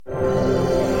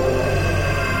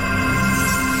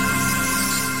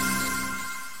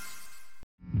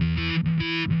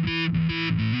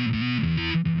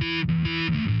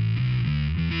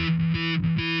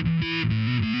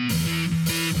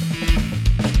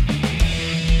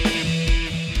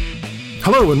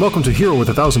Hello and welcome to Hero with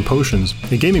 1,000 Potions,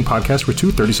 a gaming podcast where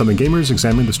two 30-something gamers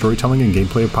examine the storytelling and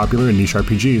gameplay of popular and niche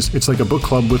RPGs. It's like a book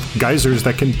club with geysers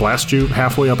that can blast you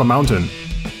halfway up a mountain.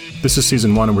 This is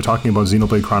Season 1 and we're talking about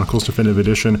Xenoblade Chronicles Definitive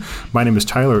Edition. My name is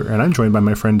Tyler and I'm joined by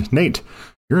my friend Nate.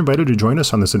 You're invited to join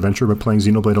us on this adventure by playing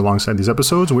Xenoblade alongside these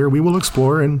episodes where we will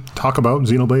explore and talk about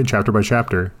Xenoblade chapter by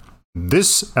chapter.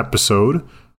 This episode,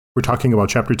 we're talking about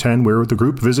Chapter 10 where the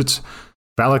group visits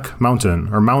Valak Mountain,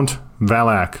 or Mount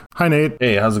Valak. Hi, Nate.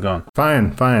 Hey, how's it going?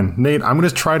 Fine. Nate, I'm going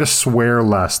to try to swear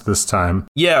less this time.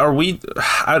 Yeah,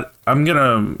 I'm going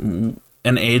to,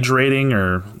 an age rating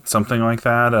or something like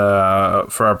that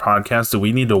for our podcast. Do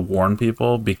we need to warn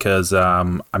people? Because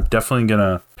I'm definitely going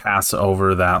to pass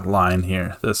over that line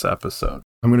here this episode.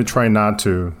 I'm going to try not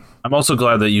to. I'm also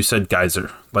glad that you said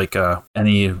geyser, like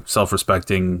any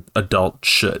self-respecting adult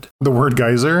should. The word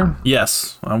geyser?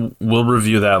 Yes. We'll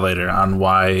review that later on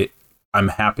why I'm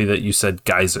happy that you said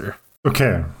geyser.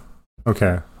 Okay.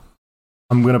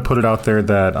 I'm going to put it out there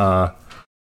that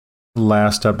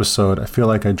last episode, I feel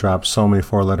like I dropped so many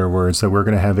four-letter words that we're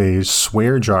going to have a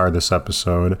swear jar this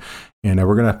episode, and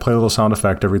we're going to play a little sound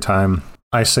effect every time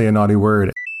I say a naughty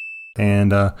word.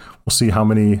 And we'll see how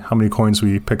many coins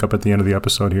we pick up at the end of the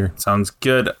episode here. Sounds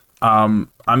good. I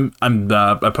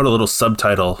put a little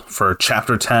subtitle for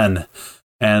Chapter 10,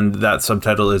 and that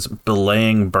subtitle is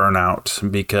Belaying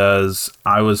Burnout, because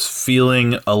I was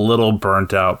feeling a little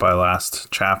burnt out by last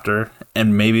chapter,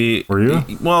 and maybe... Were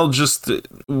you? Well, just,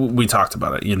 we talked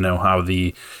about it, you know, how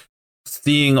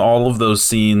seeing all of those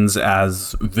scenes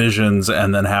as visions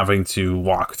and then having to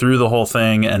walk through the whole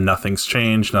thing and nothing's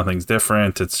changed, nothing's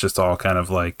different. It's just all kind of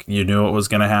like you knew it was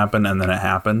going to happen and then it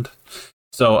happened.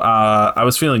 So I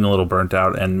was feeling a little burnt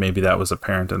out, and maybe that was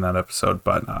apparent in that episode.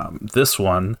 But this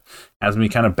one has me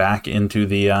kind of back into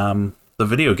the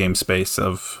video game space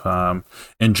of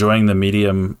enjoying the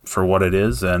medium for what it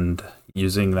is and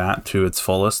using that to its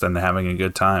fullest and having a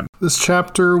good time. This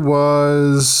chapter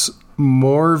was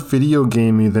more video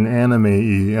gamey than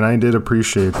anime-y, and I did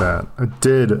appreciate that.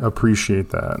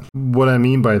 What I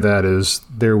mean by that is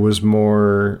there was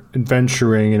more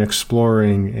adventuring and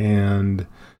exploring and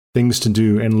things to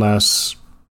do and less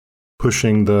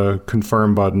pushing the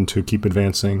confirm button to keep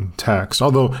advancing text.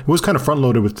 Although it was kind of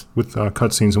front-loaded with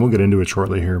cutscenes, and we'll get into it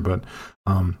shortly here, but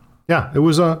yeah, it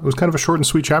was kind of a short and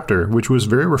sweet chapter, which was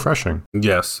very refreshing.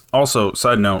 Yes. Also,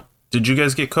 side note, did you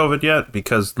guys get COVID yet?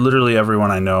 Because literally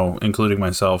everyone I know, including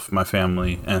myself, my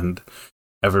family, and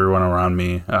everyone around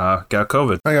me got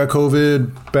COVID. I got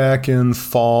COVID back in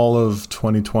fall of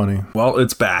 2020. Well,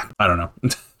 it's back. I don't know.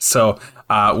 So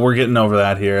we're getting over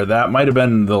that here. That might have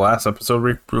been the last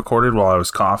episode recorded while I was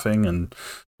coughing and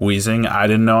wheezing. I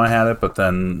didn't know I had it, but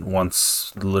then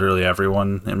once literally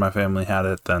everyone in my family had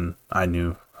it, then I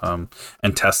knew. And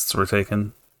tests were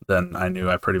taken, then I knew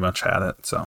I pretty much had it.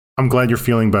 So I'm glad you're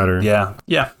feeling better. Yeah,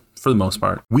 for the most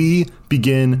part. We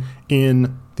begin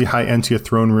in the High Entia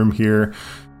throne room here.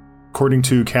 According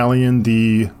to Callian,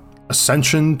 the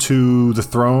ascension to the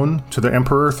throne, to the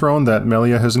Emperor throne that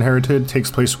Melia has inherited,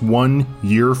 takes place 1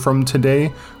 year from today,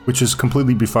 which is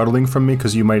completely befuddling from me,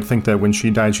 because you might think that when she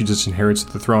died, she just inherits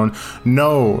the throne.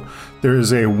 No, there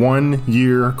is a 1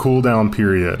 year cooldown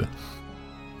period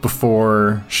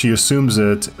before she assumes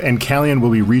it, and Callian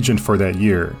will be regent for that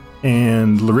year.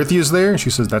 And Larithia's there.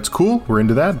 She says, that's cool. We're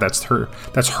into that. That's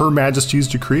her majesty's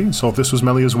decree. So if this was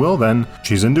Melia's will, then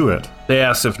she's into it. They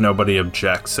asked if nobody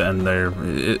objects, and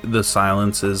the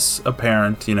silence is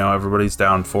apparent. You know, everybody's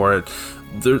down for it.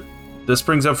 This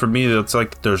brings up for me that it's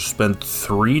like there's been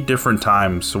 3 different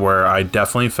times where I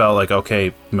definitely felt like,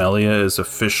 okay, Melia is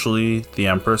officially the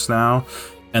Empress now.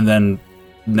 And then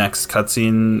next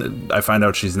cutscene, I find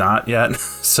out she's not yet.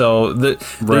 So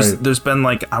there's been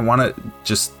like, I want to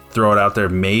just throw it out there,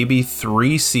 maybe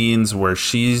 3 scenes where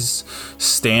she's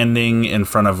standing in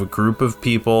front of a group of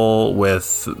people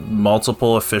with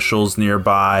multiple officials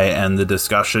nearby, and the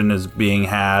discussion is being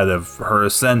had of her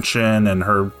ascension and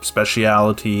her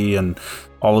speciality and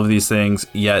all of these things,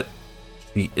 yet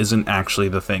she isn't actually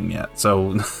the thing yet.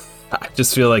 So I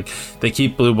just feel like they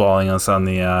keep blue-balling us on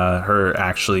the her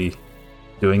actually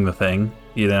doing the thing,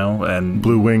 you know, and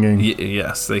blue winging.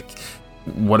 Yes, like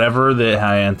whatever the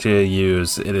High Entia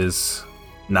use, it is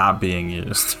not being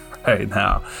used right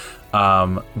now.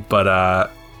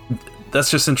 But that's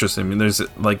just interesting. I mean, there's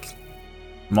like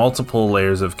multiple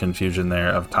layers of confusion there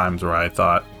of times where I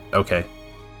thought, okay,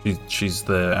 she's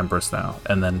the Empress now,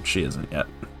 and then she isn't yet.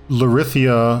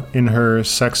 Larithia, in her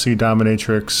sexy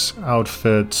dominatrix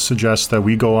outfit, suggests that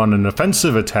we go on an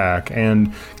offensive attack,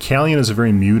 and Callian has a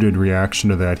very muted reaction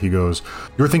to that. He goes,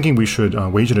 "You're thinking we should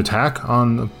wage an attack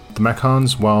on the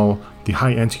Mechons while the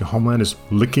High Entia homeland is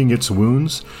licking its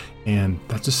wounds. And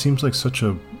that just seems like such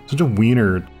a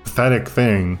wiener, pathetic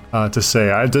thing to say.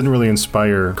 It didn't really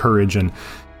inspire courage and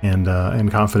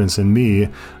confidence in me.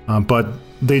 But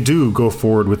they do go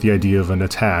forward with the idea of an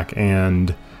attack.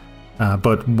 And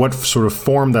but what sort of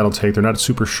form that'll take, they're not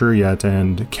super sure yet.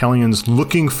 And Callion's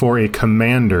looking for a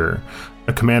commander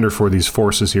for these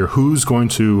forces here. Who's going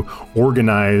to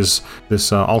organize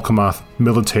this Alchemath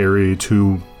military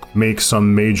to make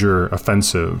some major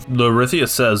offensive? Larithia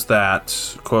says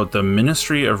that, quote, the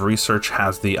Ministry of Research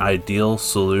has the ideal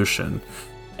solution.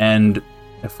 And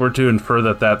if we're to infer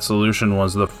that solution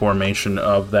was the formation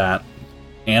of that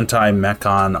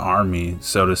anti-Mechon army,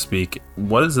 so to speak,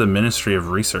 what is the Ministry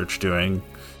of Research doing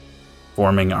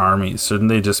forming armies? Shouldn't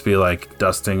they just be like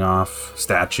dusting off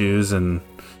statues and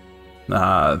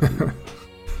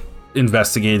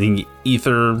investigating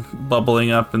ether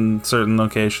bubbling up in certain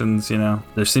locations?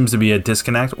 There seems to be a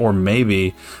disconnect, or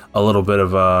maybe a little bit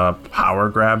of a power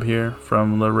grab here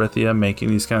from Larithia making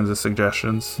these kinds of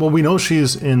suggestions. Well, we know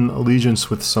she's in allegiance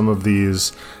with some of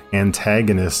these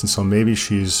antagonists, and so maybe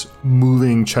she's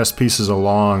moving chess pieces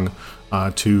along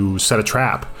to set a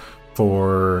trap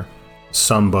for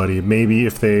somebody. Maybe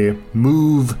if they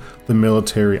move the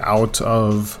military out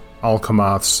of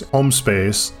Alchemath's home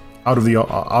space, out of the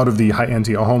High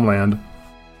Entia homeland,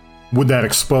 would that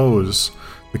expose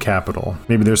the capital?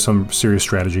 Maybe there's some serious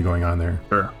strategy going on there.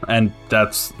 Sure. And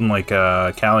that's like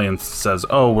Callian says,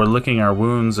 oh, we're licking our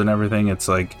wounds and everything. It's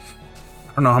like,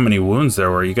 I don't know how many wounds there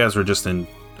were. You guys were just in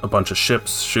a bunch of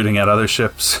ships shooting at other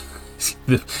ships.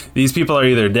 These people are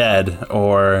either dead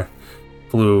or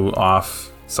flew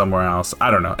off somewhere else.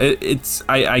 I don't know.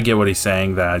 I get what he's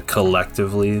saying, that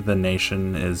collectively the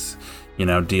nation is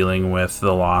dealing with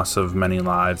the loss of many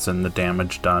lives and the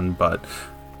damage done, but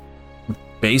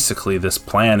basically this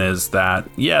plan is that,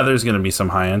 yeah, there's going to be some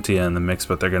High Entia in the mix,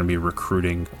 but they're going to be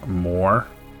recruiting more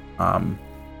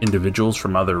individuals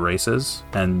from other races,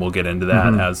 and we'll get into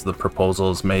that as the proposal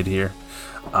is made here.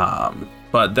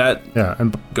 But that... Yeah,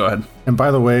 and go ahead. And by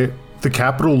the way, the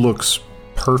capital looks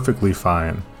perfectly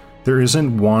fine. There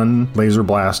isn't one laser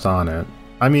blast on it.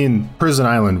 I mean, Prison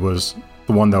Island was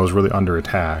the one that was really under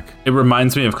attack. It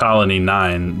reminds me of Colony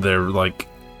 9. They're like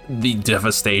the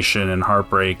devastation and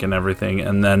heartbreak and everything,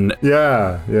 and then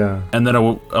and then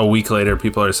a week later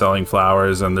people are selling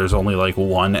flowers and there's only like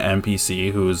one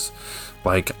NPC who's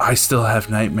like, I still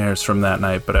have nightmares from that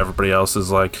night, but everybody else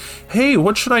is like, hey,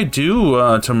 what should I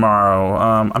do tomorrow?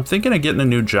 I'm thinking of getting a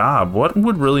new job. What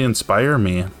would really inspire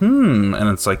me? And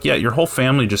it's like, yeah, your whole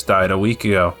family just died a week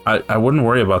ago. I wouldn't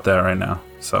worry about that right now.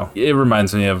 So it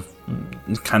reminds me of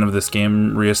kind of this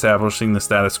game reestablishing the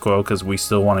status quo, because we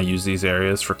still want to use these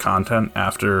areas for content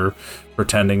after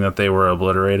pretending that they were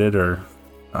obliterated or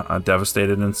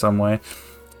devastated in some way.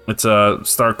 It's a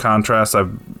stark contrast.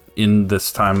 In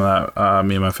this time that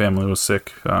me and my family was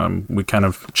sick, we kind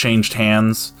of changed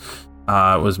hands.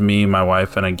 It was me, my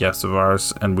wife, and a guest of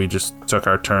ours, and we just took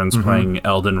our turns playing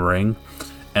Elden Ring.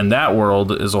 And that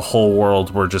world is a whole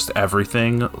world where just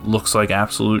everything looks like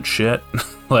absolute shit.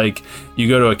 Like, you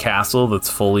go to a castle that's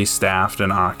fully staffed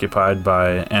and occupied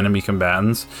by enemy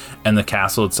combatants, and the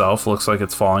castle itself looks like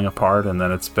it's falling apart, and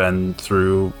then it's been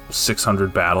through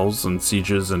 600 battles and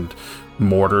sieges and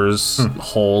mortars,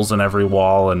 holes in every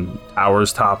wall, and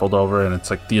towers toppled over, and it's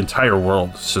like the entire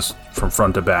world is just from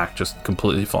front to back just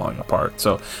completely falling apart.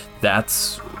 So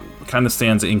that's kind of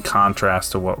stands in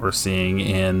contrast to what we're seeing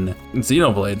in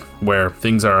Xenoblade, where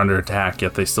things are under attack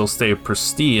yet they still stay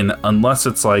pristine, unless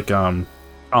it's like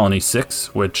Colony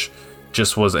 6, which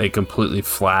just was a completely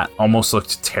flat, almost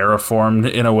looked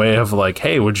terraformed in a way of like,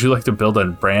 hey, would you like to build a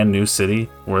brand new city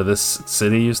where this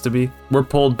city used to be? We're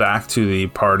pulled back to the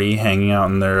party hanging out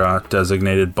in their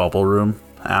designated bubble room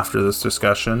after this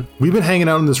discussion. We've been hanging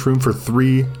out in this room for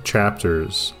 3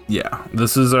 chapters. Yeah,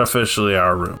 this is officially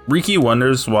our room. Riki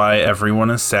wonders why everyone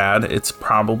is sad. It's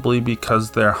probably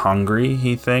because they're hungry,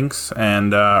 he thinks.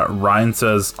 And Ryan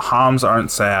says Homs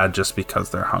aren't sad just because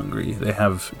they're hungry. They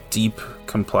have deep,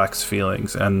 complex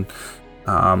feelings. And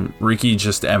Riki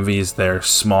just envies their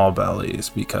small bellies,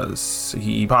 because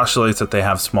he postulates that they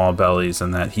have small bellies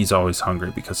and that he's always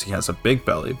hungry because he has a big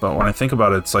belly. But when I think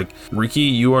about it, it's like, Riki,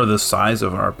 you are the size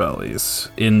of our bellies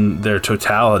in their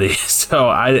totality. So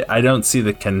I don't see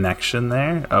the connection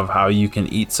there of how you can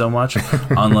eat so much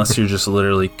unless you're just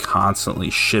literally constantly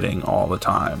shitting all the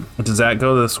time. Does that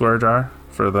go to the swear jar?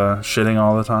 For the shitting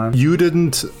all the time? You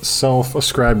didn't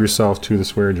self-ascribe yourself to the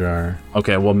swear jar.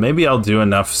 Okay, well, maybe I'll do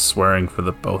enough swearing for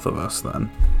the both of us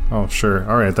then. Oh, sure.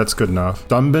 All right, that's good enough.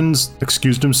 Dunban's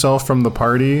excused himself from the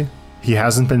party He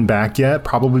hasn't been back yet,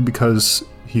 probably because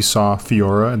he saw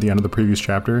Fiora at the end of the previous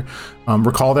chapter.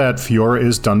 Recall that Fiora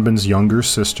is Dunban's younger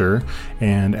sister,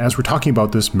 and as we're talking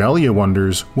about this, Melia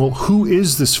wonders, well, who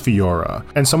is this Fiora?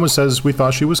 And someone says, we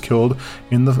thought she was killed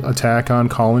in the attack on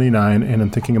Colony 9, and I'm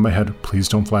thinking in my head, please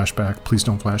don't flashback, please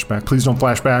don't flashback, please don't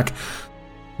flashback.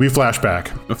 We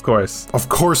flashback. Of course. Of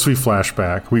course we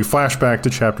flashback. We flashback to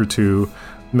chapter 2,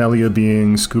 Melia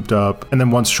being scooped up, and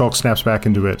then once Shulk snaps back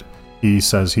into it, he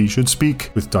says he should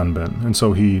speak with Dunban, and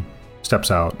so he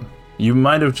steps out. You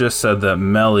might have just said that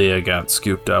Melia got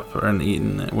scooped up and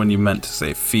eaten when you meant to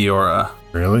say Fiora.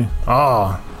 Really?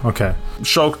 Oh, okay.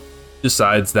 Shulk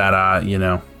decides that,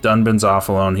 Dunban's off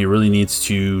alone. He really needs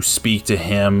to speak to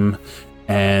him.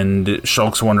 And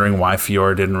Shulk's wondering why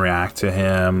Fiora didn't react to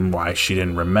him, why she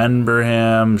didn't remember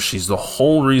him. She's the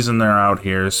whole reason they're out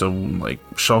here. So,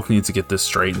 Shulk needs to get this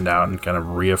straightened out and kind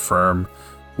of reaffirm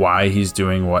why he's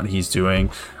doing what he's doing.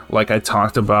 Like I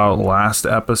talked about last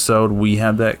episode, we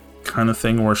had that kind of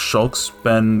thing where Shulk's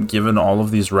been given all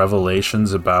of these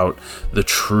revelations about the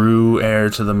true heir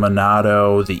to the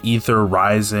Monado, the Ether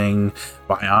rising,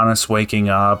 Bionis waking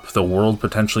up, the world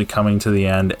potentially coming to the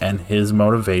end, and his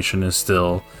motivation is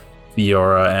still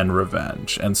Fiora and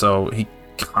revenge. And so he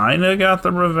kind of got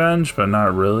the revenge, but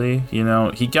not really.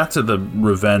 He got to the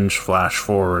revenge flash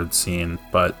forward scene,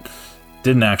 but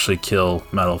didn't actually kill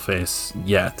Metalface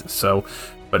yet.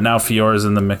 But now Fiora's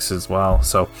in the mix as well.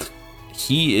 So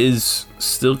he is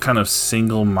still kind of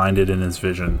single-minded in his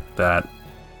vision that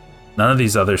none of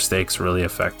these other stakes really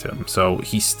affect him. So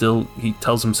he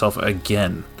tells himself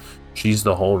again, she's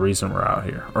the whole reason we're out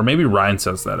here. Or maybe Ryan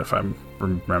says that if I'm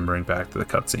remembering back to the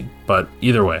cutscene. But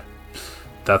either way,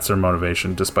 that's their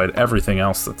motivation, despite everything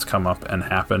else that's come up and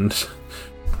happened.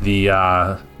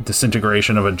 The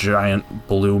disintegration of a giant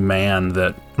blue man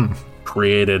that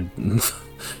created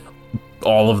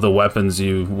all of the weapons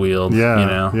you wield.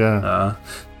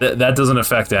 That doesn't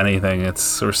affect anything.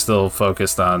 We're still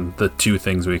focused on the two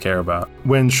things we care about.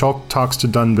 When Shulk talks to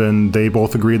Dunban, they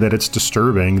both agree that it's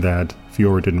disturbing that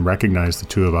Fiora didn't recognize the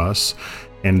two of us,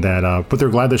 and that but they're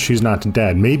glad that she's not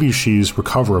dead. Maybe she's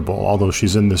recoverable, although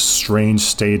she's in this strange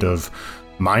state of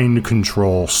mind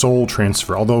control, soul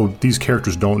transfer, although these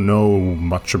characters don't know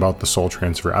much about the soul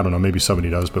transfer. I don't know, maybe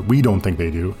somebody does, but we don't think they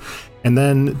do. And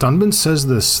then Dunban says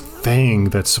this thing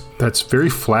that's very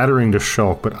flattering to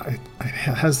Shulk, but it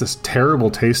has this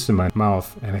terrible taste in my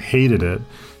mouth, and I hated it.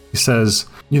 He says,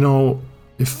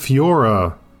 if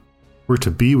Fiora were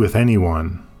to be with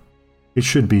anyone, it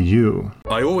should be you.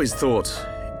 I always thought,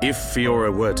 if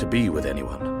Fiora were to be with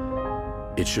anyone,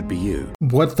 it should be you.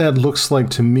 What that looks like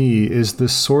to me is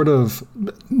this sort of...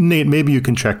 Nate, maybe you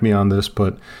can check me on this,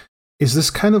 but is this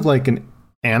kind of like an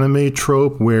anime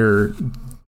trope where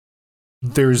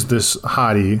there's this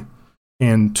hottie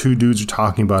and two dudes are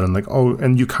talking about it and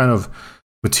and you kind of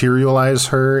materialize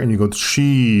her and you go,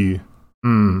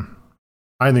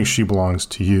 I think she belongs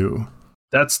to you.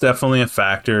 That's definitely a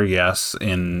factor, yes,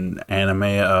 in anime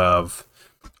of...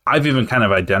 I've even kind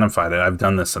of identified it. I've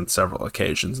done this on several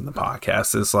occasions in the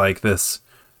podcast. It's like this,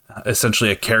 essentially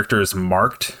a character is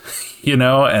marked,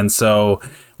 and so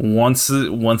once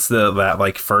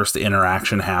that first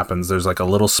interaction happens, there's a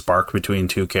little spark between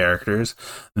two characters.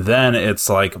 Then it's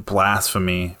like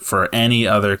blasphemy for any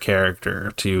other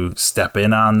character to step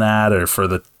in on that, or for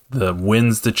the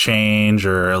winds to change,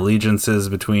 or allegiances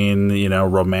between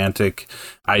romantic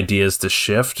ideas to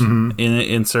shift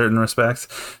in certain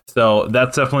respects. So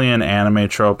that's definitely an anime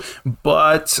trope.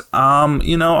 But on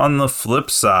the flip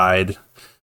side,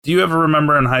 do you ever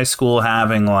remember in high school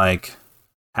having a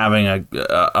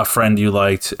friend you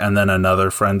liked and then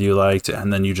another friend you liked,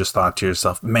 and then you just thought to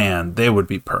yourself, man, they would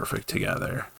be perfect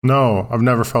together? No, I've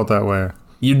never felt that way.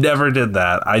 You never did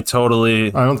that. I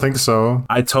don't think so.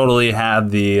 I totally had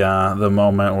the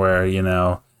moment where,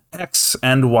 X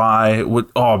and Y would,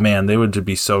 oh man, they would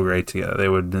be so great together. They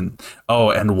would,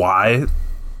 and Y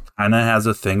kind of has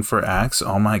a thing for X.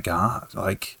 Oh my God.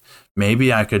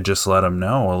 Maybe I could just let him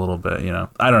know a little bit,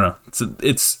 I don't know.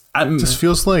 It just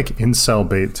feels like incel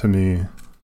bait to me.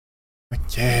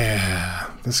 Yeah,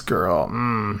 this girl,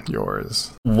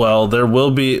 yours. Well,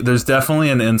 there's definitely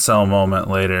an incel moment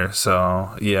later.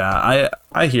 So yeah,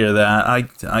 I hear that.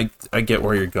 I get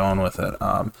where you're going with it.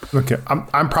 Okay,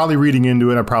 I'm probably reading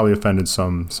into it. I probably offended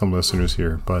some listeners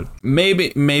here, but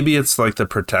maybe it's like the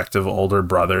protective older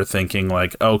brother thinking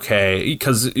okay,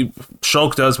 because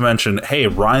Shulk does mention, hey,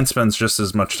 Ryan spends just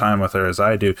as much time with her as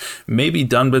I do. Maybe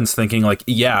Dunban's thinking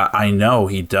yeah, I know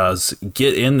he does.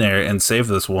 Get in there and save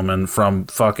this woman from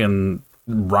fucking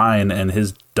Ryan and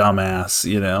his dumbass,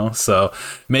 you know? So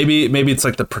maybe it's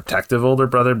like the protective older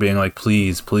brother being like,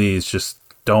 please, just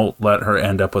don't let her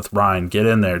end up with Ryan. Get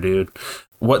in there, dude.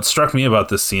 What struck me about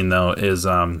this scene, though, is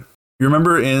you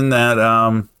remember in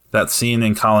that scene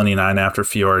in Colony 9 after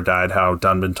Fiora died, how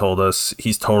Dunban told us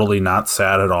he's totally not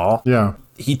sad at all? Yeah.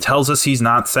 He tells us he's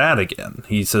not sad again.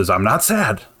 He says, I'm not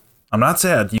sad. I'm not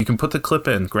sad. You can put the clip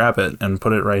in, grab it, and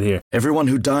put it right here. Everyone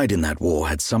who died in that war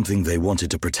had something they wanted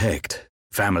to protect.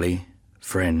 Family,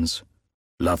 friends,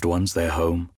 loved ones, their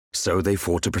home. So they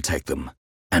fought to protect them.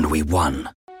 And we won.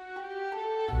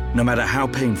 No matter how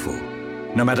painful,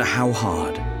 no matter how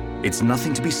hard, it's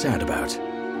nothing to be sad about.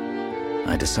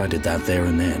 I decided that there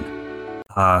and then.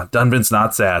 Dunban's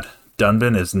not sad.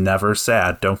 Dunban is never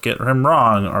sad. Don't get him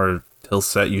wrong, or he'll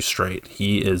set you straight.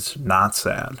 He is not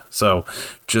sad. So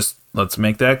just let's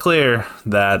make that clear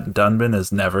that Dunban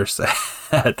is never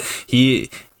sad. He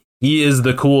is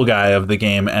the cool guy of the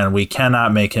game, and we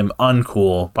cannot make him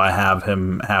uncool by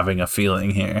him having a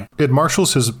feeling here. It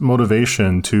marshals his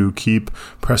motivation to keep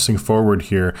pressing forward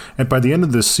here. And by the end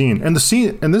of this scene, this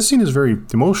scene is very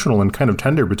emotional and kind of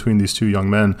tender between these two young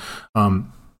men.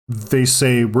 They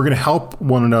say, we're going to help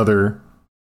one another,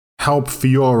 help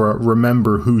Fiora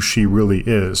remember who she really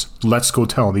is. Let's go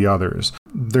tell the others.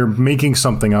 They're making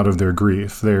something out of their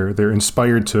grief. They're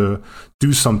inspired to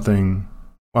do something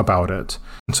about it.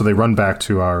 And so they run back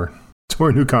to our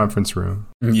new conference room.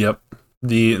 Yep.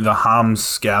 The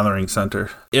Homs Gathering Center.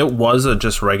 It was a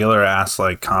just regular ass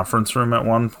like conference room at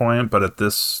one point, but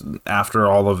after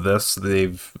all of this,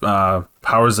 they've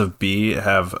Powers of B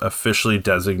have officially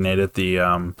designated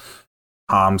the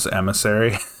Homs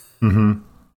Emissary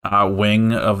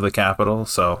wing of the Capital.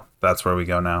 So that's where we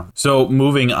go now. So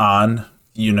moving on,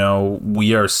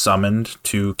 we are summoned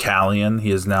to Callian.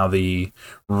 He is now the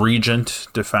regent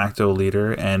de facto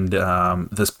leader. And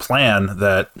this plan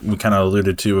that we kind of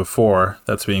alluded to before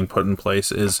that's being put in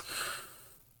place is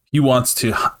he wants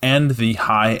to end the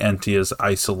High Entia's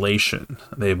isolation.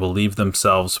 They believe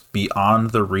themselves beyond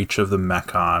the reach of the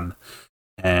Mechon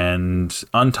and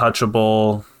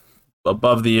untouchable,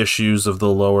 above the issues of the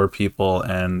lower people,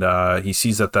 and he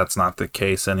sees that that's not the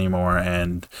case anymore,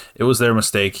 and it was their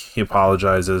mistake. He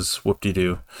apologizes,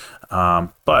 whoop-de-doo.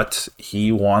 But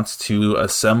he wants to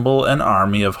assemble an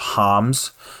army of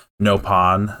Homs,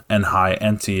 Nopon, and High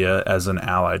Entia as an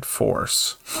allied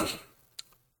force.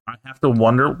 I have to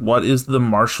wonder what is the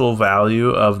martial value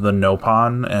of the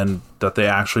Nopon and that they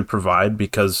actually provide,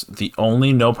 because the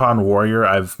only Nopon warrior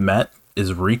I've met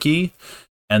is Riki,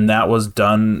 and that was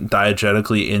done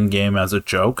diegetically in-game as a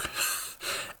joke.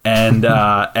 And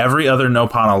every other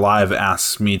Nopon alive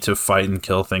asks me to fight and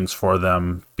kill things for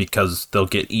them because they'll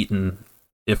get eaten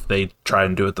if they try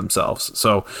and do it themselves.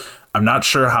 So I'm not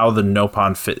sure how the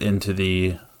Nopon fit into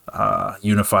the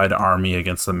unified army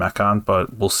against the Mechon,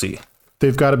 but we'll see.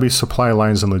 They've got to be supply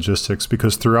lines and logistics,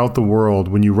 because throughout the world,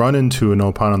 when you run into a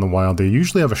Nopon in the wild, they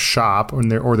usually have a shop,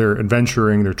 or they're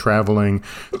adventuring, they're traveling.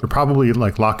 They're probably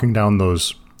like locking down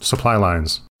those supply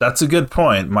lines. That's a good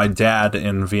point. My dad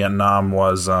in Vietnam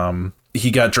was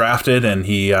he got drafted, and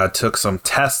he took some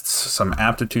tests, some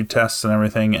aptitude tests and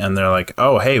everything, and they're like,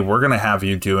 oh, hey, we're gonna have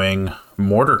you doing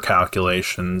mortar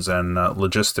calculations and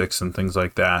logistics and things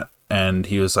like that. And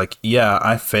he was like, yeah,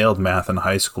 I failed math in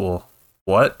high school.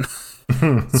 What?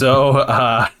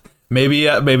 So maybe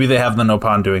they have the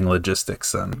Nopon doing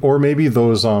logistics then. Or maybe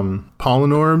those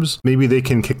polinorbs, maybe they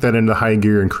can kick that into high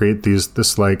gear and create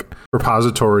this like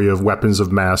repository of weapons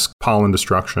of mass pollen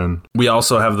destruction. We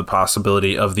also have the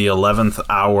possibility of the 11th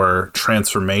hour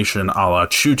transformation a la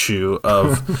Choo-Choo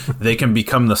of they can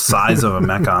become the size of a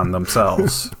Mechon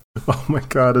themselves. Oh my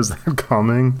god, is that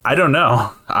coming? I don't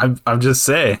know. I'm just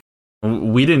saying.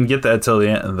 We didn't get that till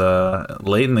the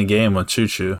late in the game with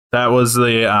Choo-Choo. That was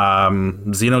the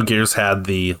Xenogears had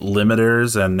the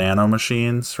limiters and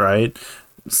nanomachines, right?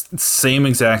 Same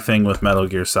exact thing with Metal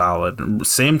Gear Solid.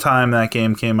 Same time that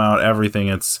game came out, everything.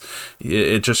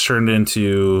 It just turned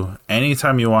into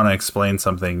anytime you want to explain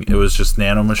something, it was just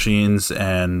nanomachines,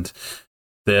 and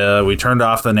we turned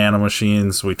off the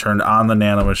nanomachines, we turned on the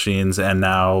nanomachines, and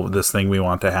now this thing we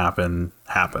want to happen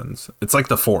happens. It's like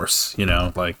the Force,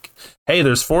 like, hey,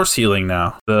 there's Force healing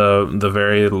now. The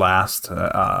very last,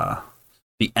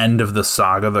 the end of the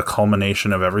saga, the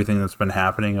culmination of everything that's been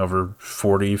happening over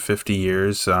 40, 50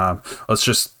 years. Let's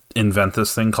just invent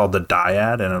this thing called the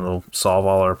Dyad, and it'll solve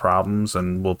all our problems,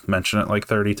 and we'll mention it like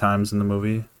 30 times in the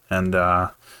movie. And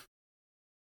the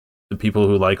people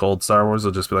who like old Star Wars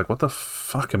will just be like, what the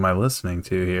fuck am I listening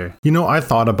to here? I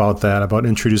thought about that, about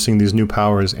introducing these new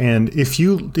powers. And if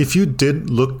you did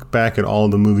look back at all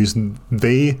the movies,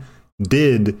 they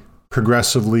did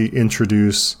progressively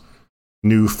introduce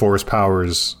new force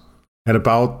powers at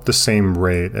about the same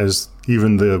rate as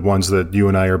even the ones that you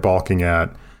and I are balking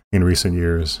at in recent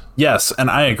years. Yes,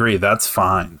 and I agree. That's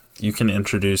fine. You can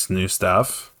introduce new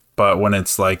stuff, but when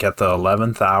it's like at the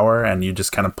 11th hour and you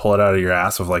just kind of pull it out of your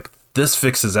ass of like, this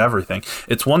fixes everything.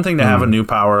 It's one thing to have a new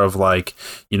power of like,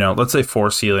 you know, let's say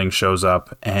force healing shows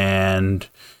up and,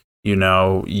 you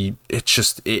know,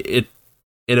 it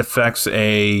affects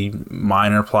a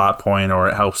minor plot point or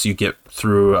it helps you get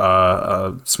through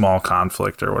a small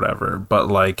conflict or whatever. But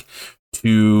like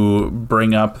to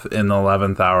bring up in the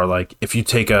 11th hour, like if you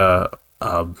take a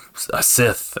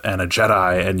Sith and a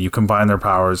Jedi and you combine their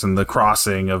powers and the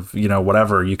crossing of, you know,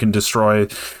 whatever, you can destroy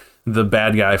the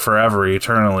bad guy forever,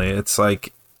 eternally. It's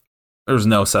like there's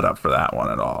no setup for that one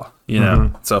at all, you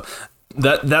know? So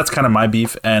that's kind of my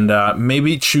beef. And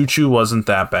maybe Choo Choo wasn't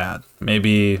that bad.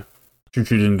 Maybe Choo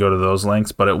Choo didn't go to those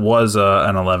lengths, but it was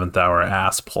an 11th hour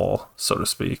ass pull, so to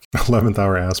speak. 11th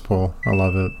hour ass pull. I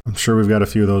love it. I'm sure we've got a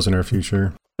few of those in our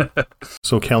future.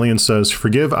 So Callian says,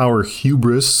 forgive our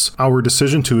hubris. Our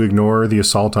decision to ignore the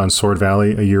assault on Sword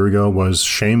Valley a year ago was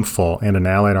shameful, and an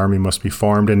allied army must be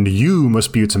formed, and you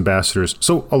must be its ambassadors.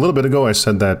 So a little bit ago, I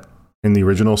said that in the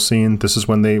original scene, this is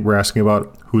when they were asking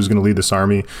about who's going to lead this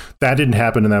army. That didn't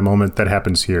happen in that moment. That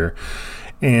happens here.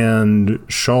 And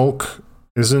Shulk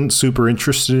isn't super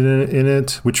interested in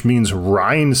it, which means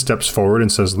Ryan steps forward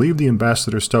and says, leave the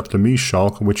ambassador stuff to me,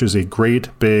 Shulk, which is a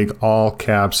great big all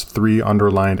caps 3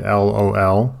 underlined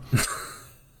LOL.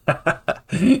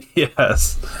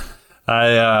 Yes.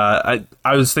 I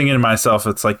was thinking to myself,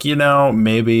 it's like, you know,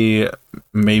 maybe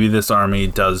this army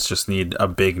does just need a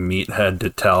big meathead to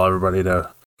tell everybody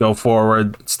to go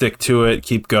forward, stick to it,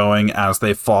 keep going as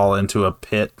they fall into a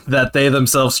pit that they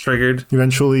themselves triggered.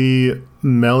 Eventually,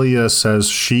 Melia says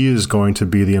she is going to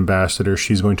be the ambassador.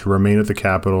 She's going to remain at the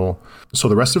capital. So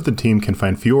the rest of the team can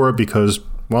find Fiora because,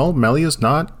 well, Melia's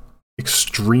not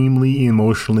extremely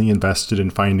emotionally invested in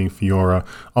finding Fiora,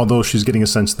 although she's getting a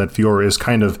sense that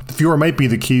Fiora might be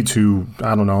the key to,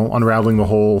 I don't know, unraveling the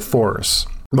whole force.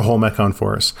 The whole Mechon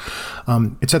force.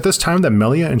 It's at this time that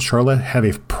Melia and Charlotte have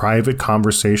a private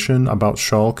conversation about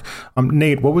Shulk.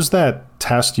 Nate, what was that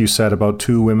test you said about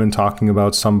two women talking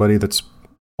about somebody that's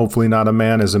hopefully not a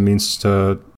man as a means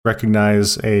to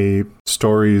recognize a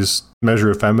story's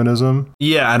measure of feminism?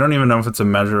 Yeah, I don't even know if it's a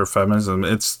measure of feminism.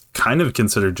 It's kind of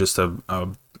considered just a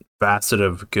facet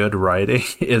of good writing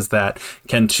is that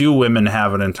can two women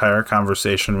have an entire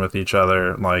conversation with each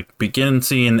other, like begin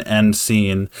scene, end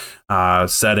scene,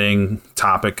 setting,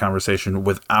 topic, conversation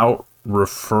without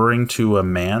referring to a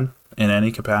man in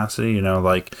any capacity, you know,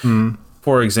 like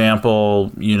for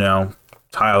example, you know,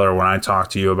 Tyler, when I talk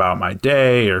to you about my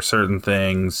day or certain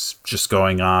things just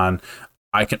going on,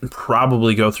 I can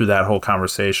probably go through that whole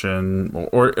conversation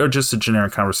or just a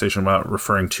generic conversation about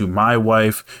referring to my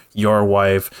wife, your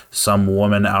wife, some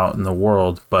woman out in the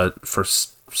world. But for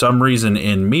some reason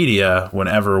in media,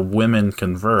 whenever women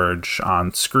converge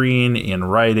on screen, in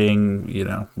writing, you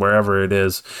know, wherever it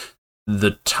is,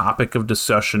 the topic of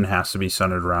discussion has to be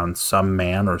centered around some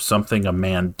man or something a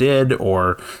man did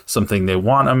or something they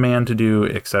want a man to do,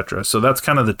 etc. So that's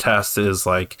kind of the test is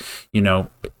like, you know,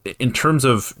 in terms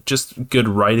of just good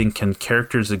writing, can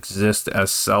characters exist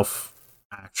as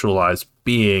self-actualized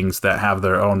beings that have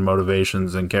their own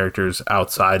motivations and characters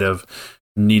outside of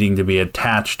needing to be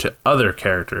attached to other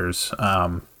characters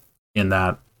in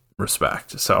that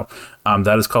respect. So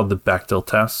that is called the Bechdel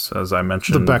test, as I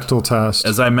mentioned. The Bechdel test,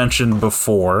 as I mentioned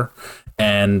before.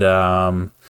 And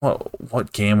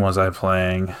what game was I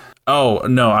playing? Oh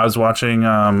no, I was watching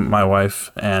my wife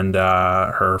and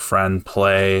her friend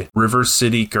play River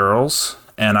City Girls,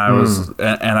 and I was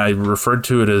and I referred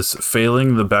to it as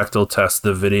failing the Bechdel test,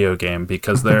 the video game,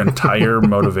 because their entire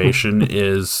motivation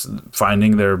is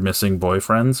finding their missing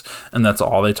boyfriends, and that's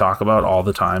all they talk about all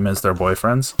the time is their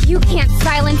boyfriends. You can't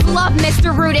silence love,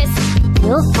 Mr. Rudis.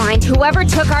 We'll find whoever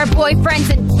took our boyfriends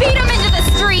and beat them into the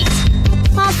street.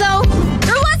 Also,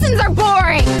 their lessons are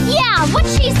boring. Yeah, what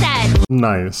she said.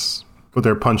 Nice. But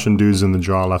they're punching dudes in the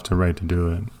jaw left and right to do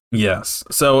it. Yes.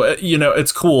 So, you know,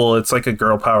 it's cool. It's like a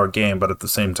girl power game, but at the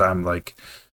same time, like,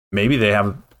 maybe they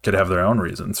could have their own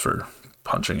reasons for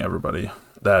punching everybody.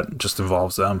 That just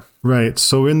involves them. Right.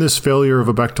 So in this failure of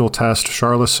a Bechdel test,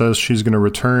 Charla says she's going to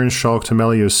return Shulk to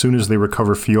Melia as soon as they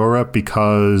recover Fiora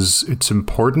because it's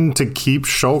important to keep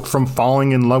Shulk from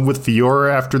falling in love with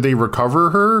Fiora after they recover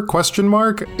her? ?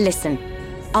 Listen,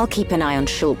 I'll keep an eye on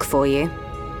Shulk for you.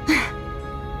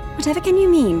 Whatever can you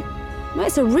mean? Well,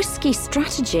 it's a risky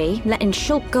strategy, letting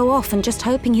Shulk go off and just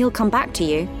hoping he'll come back to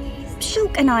you.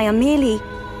 Shulk and I are merely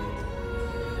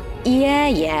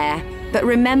Yeah. But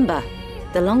remember,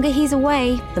 the longer he's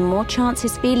away, the more chance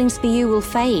his feelings for you will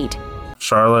fade.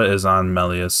 Charla is on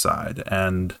Melia's side,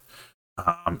 and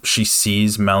she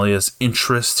sees Melia's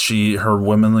interest. Her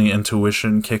womanly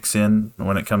intuition kicks in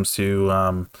when it comes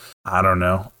to,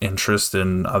 interest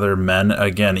in other men.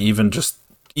 Again,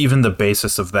 even the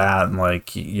basis of that,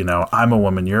 like, I'm a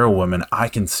woman, you're a woman. I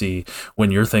can see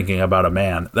when you're thinking about a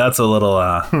man. That's a little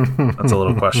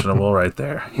questionable right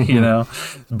there,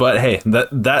 But hey,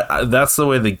 that's the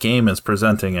way the game is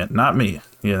presenting it, not me.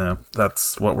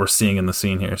 That's what we're seeing in the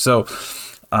scene here. So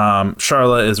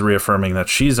Charla is reaffirming that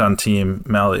she's on Team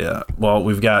Melia. Well,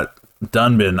 we've got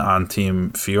Dunban on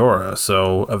Team Fiora.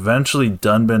 So eventually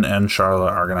Dunban and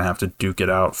Charla are going to have to duke it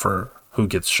out for who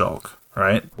gets Shulk.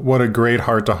 Right? What a great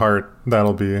heart-to-heart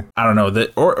that'll be. I don't know.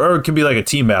 Or it could be like a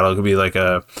team battle. It could be like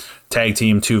a tag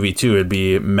team 2v2. It'd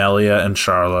be Melia and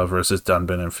Charla versus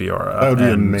Dunban and Fiora. That would be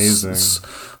amazing.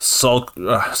 Sulk.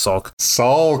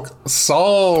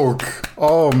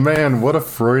 Oh, man, what a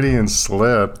Freudian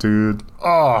slip, dude.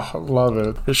 Oh, I love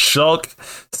it. Shulk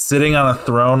sitting on a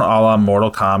throne a la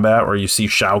Mortal Kombat, where you see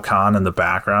Shao Kahn in the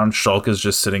background. Shulk is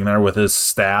just sitting there with his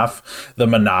staff, the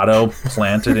Monado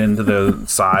planted into the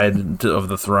side of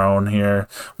the throne here,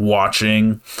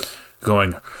 watching,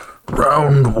 going,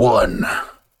 round one,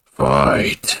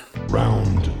 fight.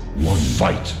 Round one,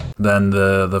 fight. Then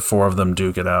the four of them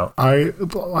duke it out. I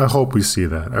hope we see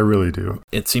that. I really do.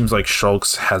 It seems like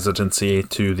Shulk's hesitancy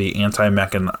to the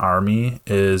anti-Mechan army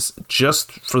is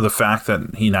just for the fact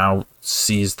that he now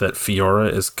sees that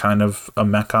Fiora is kind of a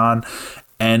Mechan.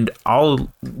 And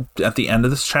at the end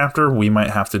of this chapter, we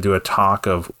might have to do a talk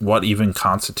of what even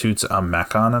constitutes a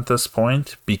Mechan at this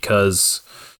point, because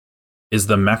is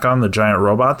the Mechan the giant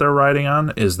robot they're riding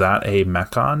on? Is that a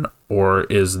Mechan? Or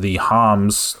is the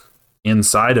Homs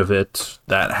inside of it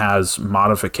that has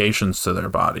modifications to their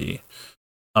body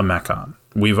a Mechan?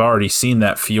 We've already seen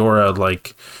that Fiora,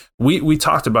 like, we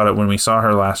talked about it when we saw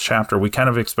her last chapter. We kind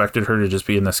of expected her to just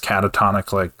be in this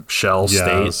catatonic, like, shell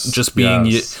state, just being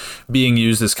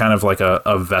used as kind of like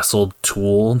a vessel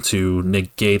tool to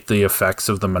negate the effects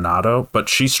of the Monado. But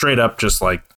she straight up just,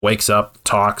 like, wakes up,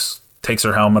 talks, takes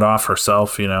her helmet off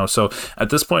herself, So at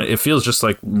this point, it feels just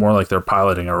like more like they're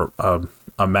piloting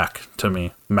a mech to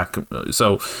me.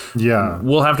 So yeah,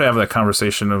 we'll have to have that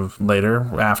conversation of later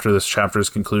after this chapter is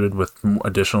concluded with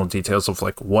additional details of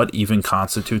like what even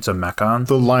constitutes a Mechan.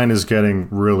 The line is getting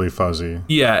really fuzzy.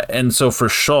 Yeah, and so for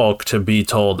Shulk to be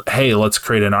told, hey, let's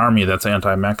create an army that's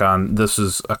anti-Mechan, this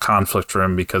is a conflict for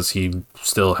him because he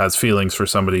still has feelings for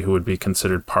somebody who would be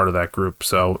considered part of that group.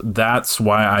 So that's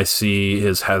why I see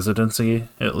his hesitancy,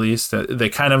 at least. They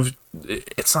kind of,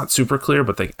 it's not super clear,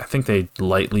 but I think they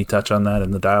lightly touch on that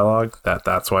in the dialogue,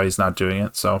 that's why he's not doing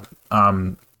it. So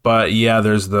but yeah,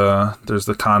 there's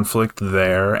the conflict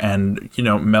there, and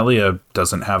Melia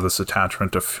doesn't have this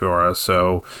attachment to Fiora,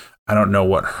 so I don't know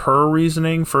what her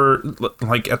reasoning for,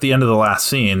 like, at the end of the last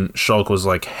scene, Shulk was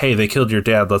like, hey, they killed your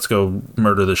dad, let's go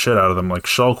murder the shit out of them. Like,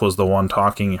 Shulk was the one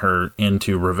talking her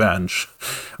into revenge,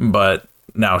 but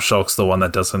now Shulk's the one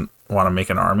that doesn't want to make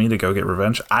an army to go get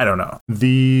revenge. I don't know.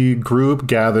 The group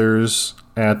gathers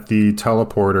at the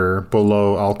teleporter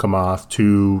below Alchemath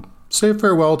to say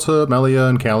farewell to Melia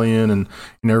and Callian and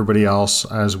everybody else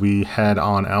as we head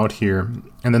on out here.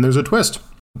 And then there's a twist.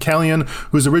 Callian,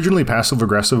 who's originally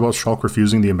passive-aggressive about Shulk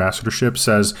refusing the ambassadorship,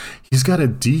 says he's got a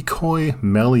decoy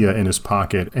Melia in his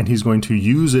pocket, and he's going to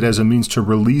use it as a means to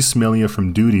release Melia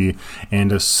from duty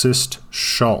and assist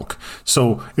Shulk.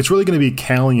 So it's really going to be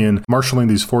Callian marshaling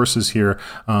these forces here,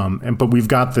 but we've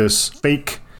got this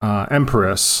fake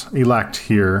Empress elect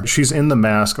here. She's in the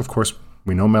mask, of course.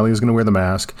 We know Melia's going to wear the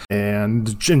mask,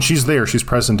 and she's there. She's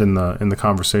present in the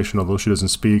conversation, although she doesn't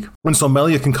speak. And so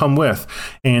Melia can come with.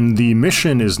 And the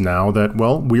mission is now that,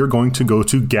 well, we are going to go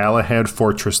to Galahad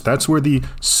Fortress. That's where the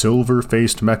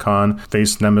silver-faced Mechan,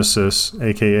 faced Nemesis,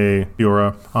 a.k.a.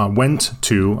 Fiora, went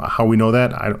to. How we know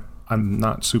that, I'm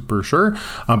not super sure,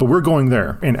 but we're going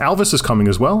there. And Alvis is coming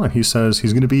as well, and he says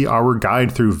he's going to be our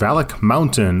guide through Valak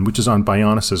Mountain, which is on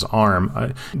Bionis'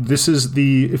 arm. This is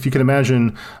if you can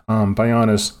imagine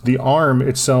Bionis, the arm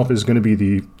itself is going to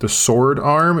be the sword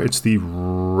arm. It's the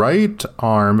right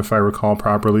arm, if I recall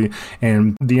properly,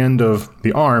 and the end of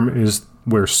the arm is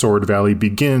where Sword Valley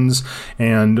begins,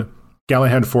 and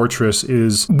Galahad Fortress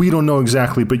is, we don't know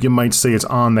exactly, but you might say it's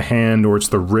on the hand or it's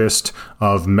the wrist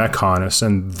of Mechanus,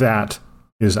 and that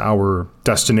is our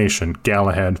destination,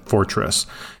 Galahad Fortress.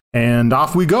 And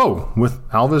off we go with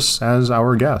Alvis as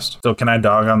our guest. So can I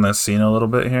dog on this scene a little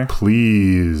bit here?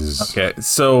 Please. Okay,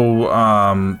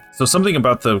 so something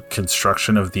about the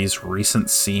construction of these recent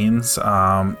scenes.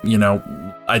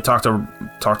 I talked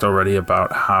already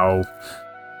about how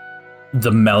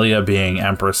the Melia being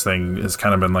Empress thing has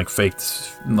kind of been like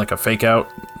faked, like a fake out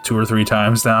 2 or 3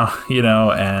 times now,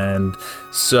 and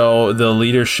so the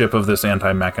leadership of this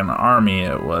anti-Mechan army,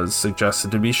 it was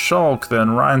suggested to be Shulk,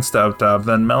 then Ryan stepped up,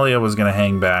 then Melia was going to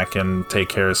hang back and take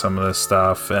care of some of this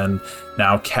stuff, and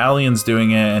now Callion's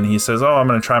doing it, and he says, I'm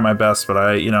going to try my best, but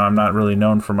I'm not really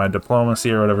known for my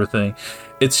diplomacy or whatever thing.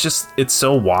 It's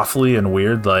so waffly and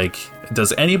weird, like,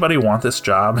 does anybody want this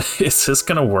job? Is this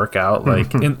going to work out?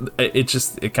 Like,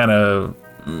 it kind of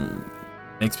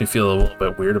makes me feel a little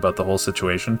bit weird about the whole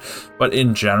situation. But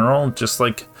in general, just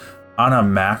like on a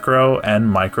macro and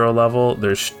micro level,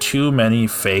 there's too many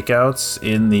fake outs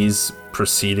in these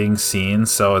preceding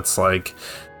scenes. So it's like,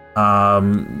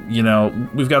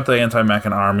 we've got the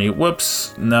anti-Mechan army.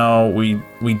 Whoops. No,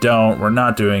 we don't. We're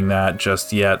not doing that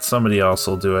just yet. Somebody else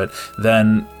will do it.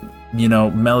 Then,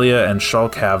 Melia and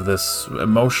Shulk have this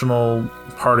emotional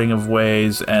parting of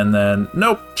ways, and then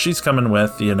nope, she's coming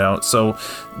with, so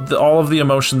all of the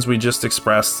emotions we just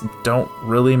expressed don't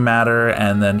really matter.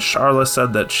 And then Charla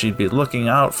said that she'd be looking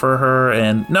out for her,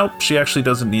 and nope, she actually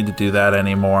doesn't need to do that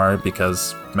anymore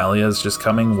because Melia's just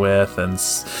coming with. And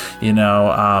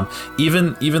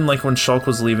even like when Shulk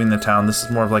was leaving the town, this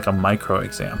is more of like a micro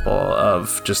example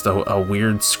of just a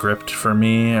weird script for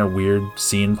me, a weird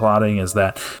scene plotting, is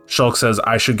that Shulk says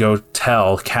I should go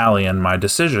tell Callion my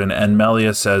decision, and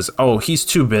Melia says, he's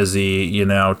too busy,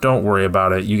 don't worry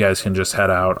about it, you guys can just head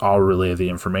out, I'll relay the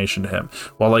information to him.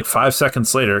 Well, like 5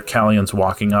 seconds later, Callion's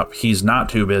walking up, he's not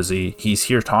too busy, he's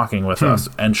here talking with us,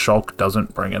 and Shulk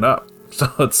doesn't bring it up. So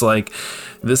it's like,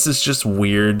 this is just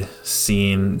weird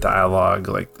scene dialogue,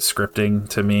 like scripting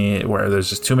to me, where there's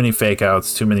just too many fake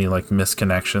outs, too many like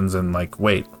misconnections, and like,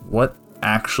 wait, what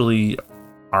actually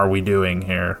are we doing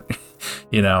here?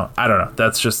 I don't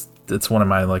know. It's one of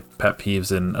my like pet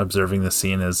peeves in observing the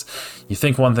scene is you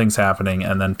think one thing's happening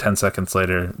and then 10 seconds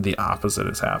later the opposite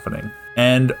is happening.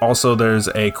 And also there's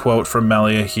a quote from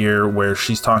Melia here where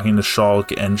she's talking to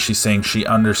Shulk and she's saying she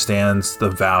understands the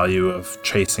value of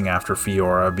chasing after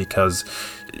Fiora because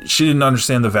she didn't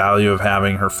understand the value of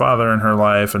having her father in her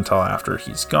life until after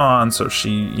he's gone. So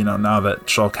she, now that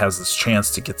Shulk has this chance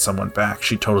to get someone back,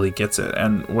 she totally gets it.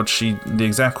 And the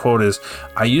exact quote is,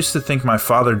 I used to think my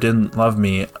father didn't love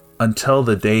me until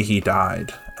the day he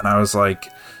died. And I was like,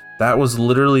 that was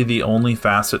literally the only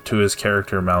facet to his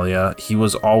character, Melia. He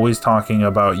was always talking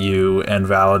about you and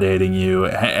validating you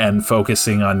and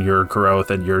focusing on your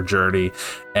growth and your journey.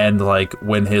 And like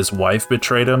when his wife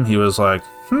betrayed him, he was like,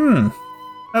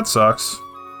 that sucks.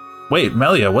 Wait,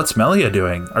 Melia, what's Melia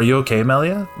doing? Are you okay,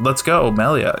 Melia? Let's go,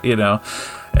 Melia,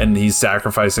 And he's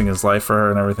sacrificing his life for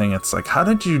her and everything. It's like, how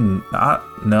did you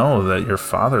not know that your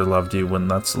father loved you when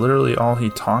that's literally all he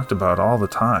talked about all the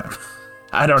time?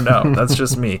 I don't know. That's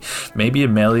just me. Maybe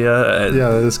Amelia.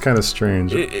 Yeah, it's kind of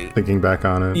strange thinking back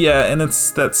on it. Yeah, and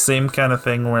it's that same kind of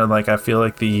thing where like I feel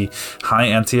like the High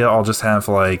Entia all just have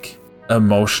like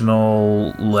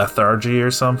emotional lethargy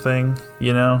or something,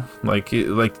 Like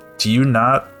do you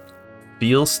not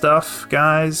feel stuff,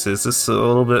 guys? Is this a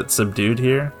little bit subdued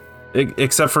here?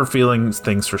 Except for feeling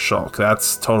things for Shulk.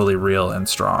 That's totally real and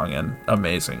strong and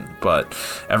amazing. But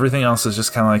everything else is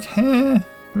just kind of like,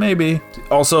 maybe.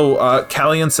 Also,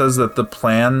 Callion says that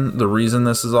the reason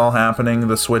this is all happening,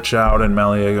 the switch out and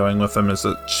Melia going with them, is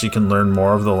that she can learn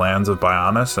more of the lands of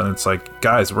Bionis. And it's like,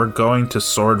 guys, we're going to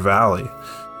Sword Valley.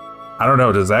 I don't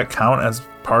know, does that count as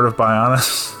part of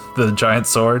Bionis? The giant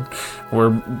sword?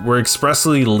 We're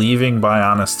expressly leaving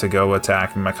Bionis to go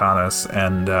attack Mechanis.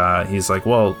 And he's like,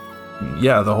 well,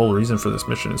 yeah, the whole reason for this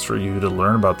mission is for you to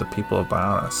learn about the people of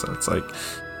Bionis. So it's like,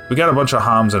 we got a bunch of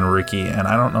Homs and Ricky, and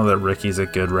I don't know that Ricky's a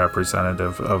good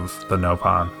representative of the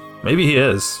Nopon. Maybe he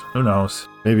is. Who knows?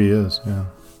 Maybe he is, yeah.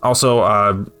 Also,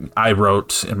 I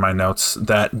wrote in my notes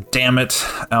that, damn it,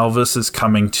 Elvis is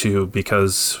coming too,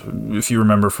 because if you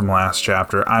remember from last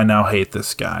chapter, I now hate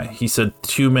this guy. He said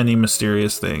too many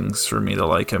mysterious things for me to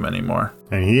like him anymore.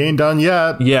 And he ain't done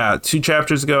yet. Yeah, 2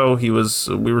 chapters ago, we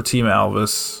were Team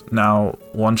Elvis. Now,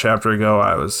 1 chapter ago,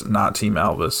 I was not Team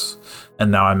Elvis.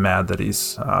 And now I'm mad that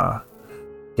he's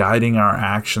guiding our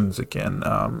actions again.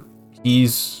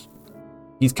 He's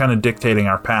kind of dictating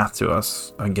our path to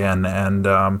us again. And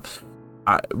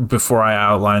before I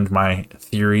outlined my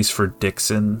theories for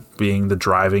Dixon being the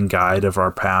driving guide of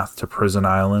our path to Prison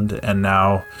Island, and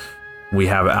now We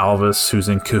have Alvis, who's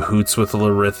in cahoots with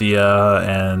Larithia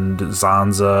and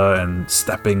Zanza and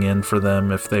stepping in for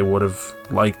them if they would have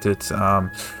liked it.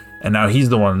 And now he's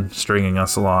the one stringing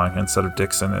us along instead of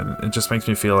Dixon. And it just makes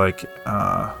me feel like,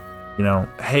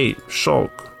 hey,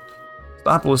 Shulk,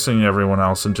 stop listening to everyone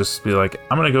else and just be like,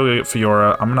 I'm going to go get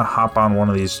Fiora. I'm going to hop on one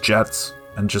of these jets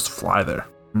and just fly there.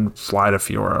 I'm going to fly to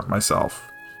Fiora myself.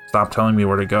 Stop telling me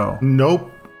where to go. Nope.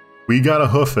 We got to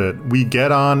hoof it. We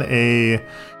get on a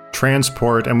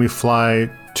transport and we fly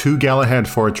to Galahad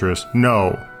Fortress.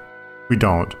 No, we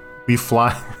don't. We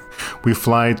fly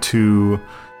to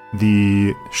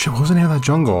the what was the name of that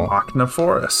jungle? Machna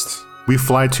Forest. We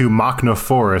fly to Machna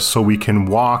Forest so we can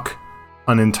walk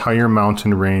an entire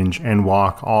mountain range and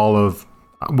walk all of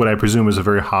what I presume is a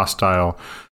very hostile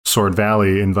Sword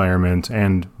Valley environment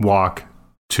and walk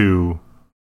to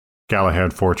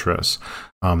Galahad Fortress.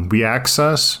 We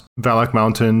access Valak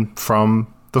Mountain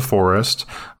from the forest.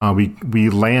 We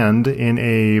land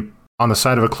on the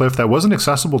side of a cliff that wasn't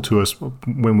accessible to us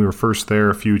when we were first there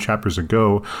a few chapters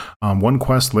ago. One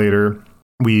quest later,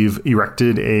 we've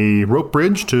erected a rope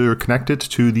bridge to connect it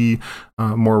to the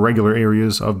more regular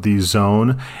areas of the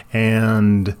zone,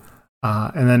 and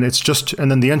then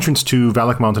the entrance to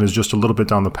Valak Mountain is just a little bit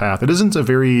down the path. It isn't a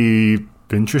very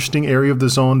interesting area of the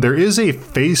zone. There is a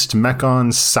faced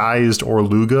Mechon-sized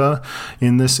Orluga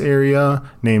in this area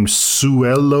named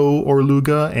Suelo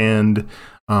Orluga, and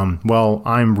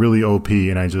I'm really OP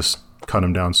and I just cut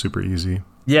him down super easy.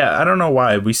 Yeah, I don't know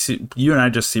why. You and I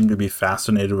just seem to be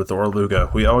fascinated with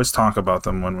Orluga. We always talk about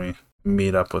them when we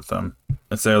meet up with them.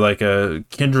 Is there like a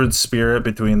kindred spirit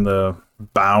between the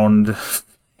bound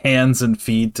hands and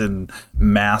feet and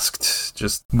masked?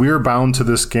 Just we're bound to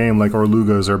this game like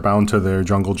Orlugas are bound to their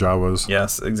jungle Jawas.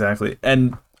 Yes, exactly.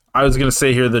 And I was gonna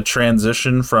say here, the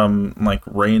transition from like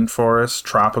rainforest,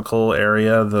 tropical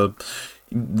area,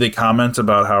 they comment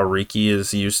about how Riki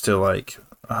is used to like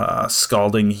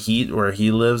scalding heat where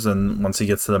he lives, and once he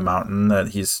gets to the mountain that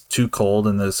he's too cold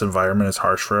and this environment is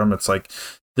harsh for him. It's like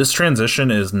this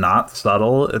transition is not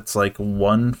subtle. It's like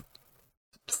 1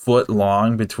 foot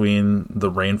long between the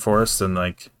rainforest and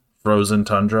like frozen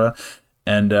tundra,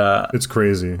 and it's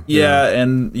crazy. Yeah,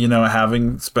 and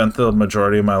having spent the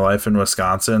majority of my life in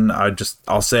Wisconsin,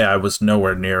 I'll say I was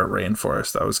nowhere near a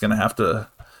rainforest. I was gonna have to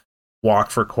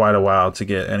walk for quite a while to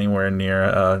get anywhere near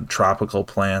a tropical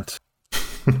plant.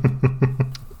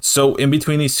 So in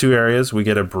between these two areas, we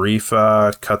get a brief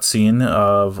cutscene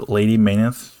of Lady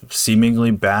Mayneth seemingly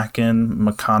back in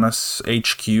Mechonis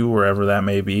HQ, wherever that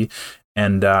may be.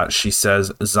 And she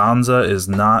says, Zanza is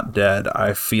not dead.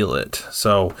 I feel it.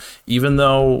 So even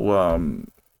though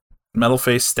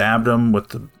Metalface stabbed him with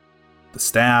the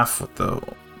staff, with the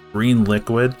green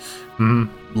liquid,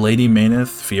 Lady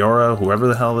Mayneth, Fiora, whoever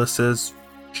the hell this is,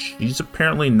 she's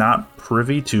apparently not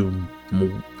privy to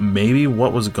maybe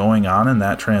what was going on in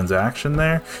that transaction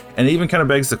there. And it even kind of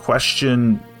begs the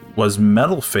question, was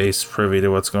Metalface privy to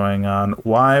what's going on?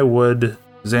 Why would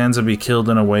Zanza be killed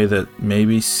in a way that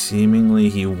maybe seemingly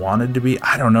he wanted to be?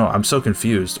 I don't know. I'm so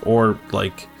confused. Or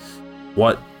like,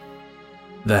 what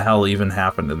the hell even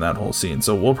happened in that whole scene?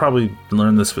 So we'll probably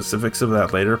learn the specifics of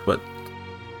that later, but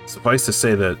suffice to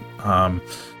say that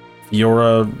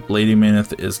Fiora, Lady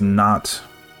Mayneth, is not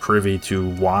privy to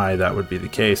why that would be the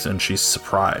case, and she's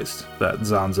surprised that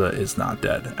Zanza is not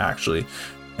dead, actually.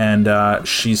 And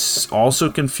she's also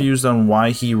confused on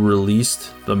why he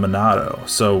released the Monado.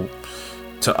 So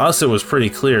to us, it was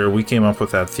pretty clear. We came up with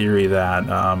that theory that,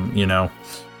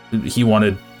 he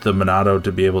wanted the Monado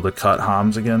to be able to cut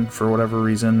Homs again for whatever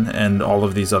reason. And all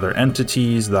of these other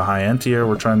entities, the High Entia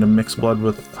were trying to mix blood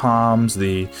with Homs.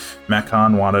 The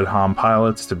Mechon wanted Hom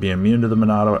pilots to be immune to the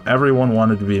Monado. Everyone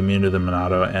wanted to be immune to the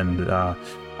Monado. And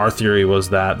our theory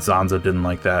was that Zanza didn't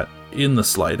like that in the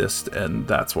slightest, and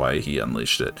that's why he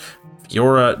unleashed it.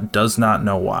 Fiora does not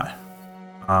know why.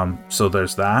 So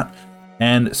there's that.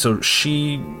 And so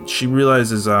she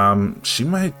realizes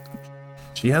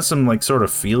she has some like sort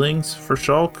of feelings for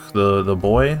Shulk, the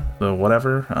boy, the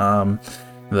whatever,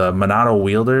 the Monado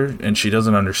wielder, and she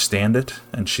doesn't understand it.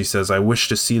 And she says, I wish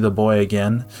to see the boy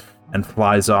again, and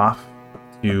flies off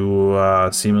to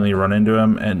seemingly run into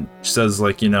him, and says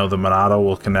like, the Monado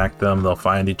will connect them, they'll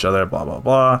find each other, blah, blah,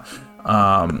 blah.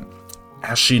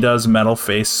 As she does,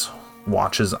 Metalface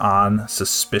watches on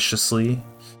suspiciously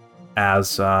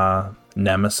as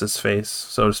Nemesis Face,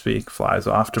 so to speak, flies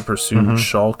off to pursue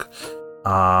Shulk.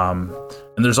 And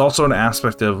there's also an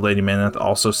aspect of Lady Mayneth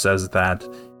also says that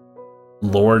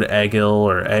Lord Egil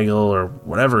or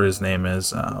whatever his name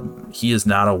is, he is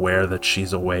not aware that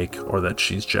she's awake or that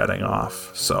she's jetting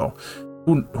off. So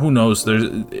who knows? There's,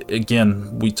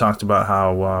 again, we talked about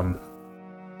how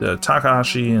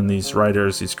Takahashi and these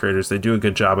writers, these creators, they do a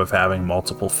good job of having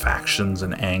multiple factions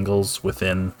and angles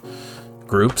within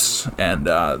groups, and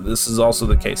this is also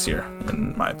the case here,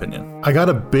 in my opinion. I got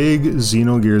a big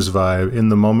Xenogears vibe in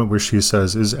the moment where she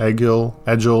says, "Is Egil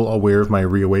aware of my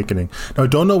reawakening?" Now, I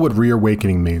don't know what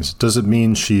reawakening means. Does it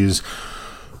mean she's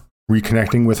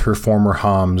reconnecting with her former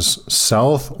Ham's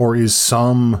self, or is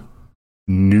some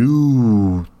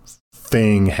new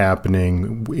thing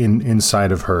happening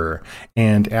inside of her?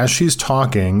 And as she's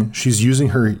talking, she's using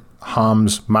her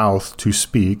Ham's mouth to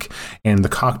speak, and the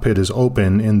cockpit is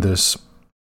open in this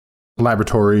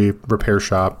laboratory repair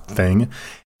shop thing,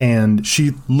 and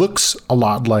she looks a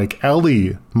lot like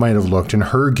Ellie might have looked in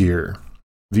her gear,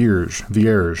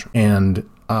 Vierge, and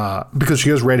because she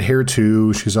has red hair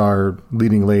too. She's our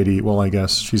leading lady. Well, I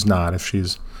guess she's not if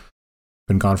she's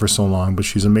been gone for so long, but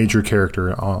she's a major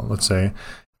character, let's say.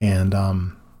 And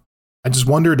I just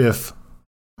wondered do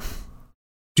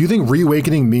you think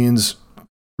reawakening means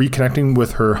reconnecting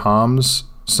with her Ham's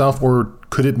self, or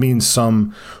could it mean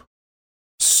some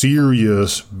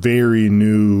serious, very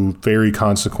new, very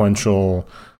consequential,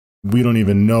 we don't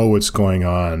even know what's going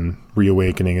on,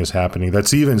 reawakening is happening,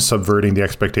 that's even subverting the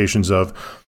expectations of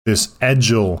this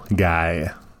Egil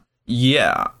guy?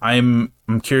 Yeah, I'm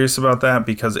curious about that,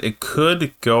 because it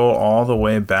could go all the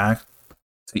way back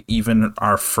to even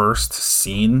our first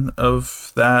scene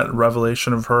of that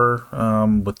revelation of her,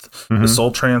 with the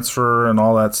soul transfer and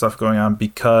all that stuff going on,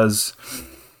 because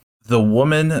the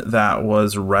woman that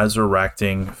was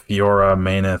resurrecting Fiora,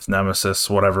 Maineth, Nemesis,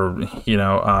 whatever,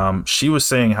 she was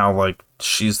saying how, like,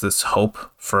 she's this hope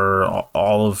for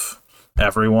all of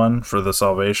everyone, for the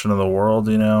salvation of the world,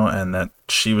 and that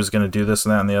she was going to do this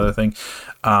and that and the other thing.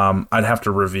 I'd have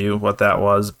to review what that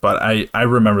was, but I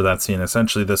remember that scene.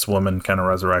 Essentially, this woman kind of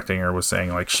resurrecting her was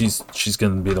saying, like, she's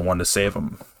going to be the one to save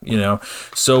him,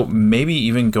 So maybe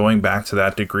even going back to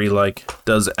that degree, like,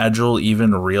 does Egil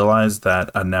even realize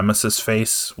that a Nemesis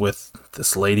face with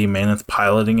this lady Maineth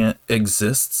piloting it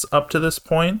exists up to this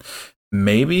point?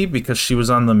 Maybe because she was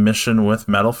on the mission with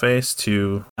Metalface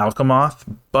to Alchemoth,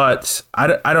 but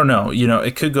I don't know.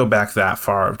 It could go back that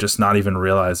far of just not even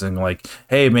realizing, like,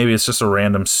 hey, maybe it's just a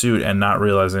random suit, and not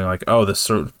realizing, like, oh, this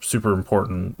super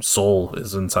important soul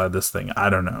is inside this thing. I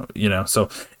don't know, So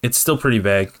it's still pretty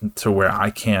vague to where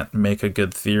I can't make a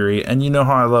good theory. And you know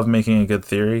how I love making a good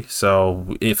theory.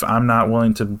 So if I'm not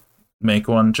willing to make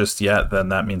one just yet, then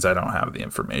that means I don't have the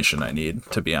information I need,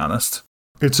 to be honest.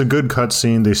 It's a good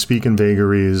cutscene. They speak in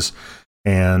vagaries,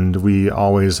 and we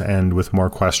always end with more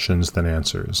questions than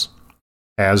answers,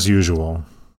 as usual.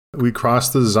 We cross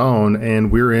the zone,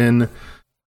 and we're in...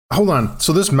 Hold on.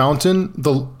 So this mountain,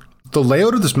 the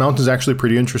layout of this mountain is actually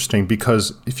pretty interesting,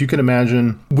 because if you can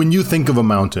imagine, when you think of a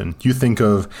mountain, you think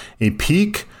of a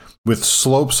peak with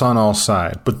slopes on all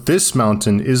sides. But this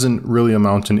mountain isn't really a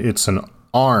mountain. It's an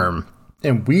arm.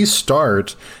 And we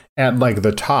start at, like,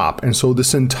 the top. And so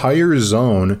this entire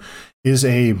zone is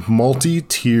a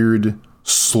multi-tiered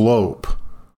slope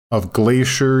of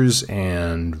glaciers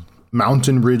and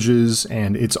mountain ridges,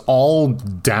 and it's all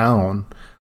down.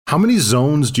 How many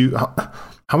zones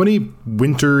how many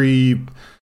wintry,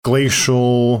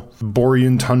 glacial,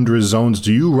 Borean tundra zones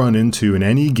do you run into in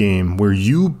any game where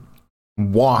you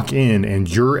walk in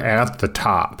and you're at the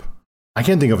top? I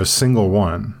can't think of a single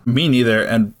one. Me neither.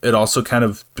 And it also kind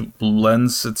of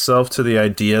lends itself to the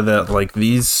idea that, like,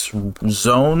 these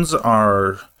zones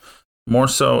are more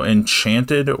so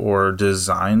enchanted or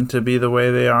designed to be the way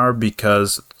they are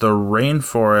because the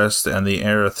rainforest and the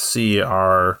Aerith Sea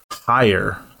are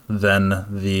higher than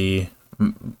the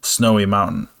snowy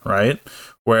mountain, right?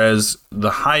 Whereas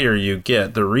the higher you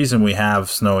get, the reason we have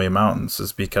snowy mountains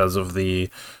is because of the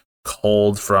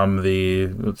cold from the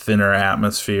thinner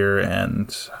atmosphere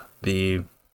and the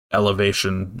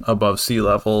elevation above sea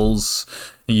levels.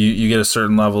 You get a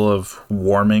certain level of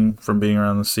warming from being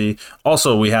around the sea.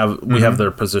 Also, we have their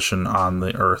position on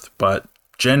the Earth, but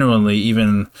genuinely,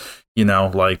 even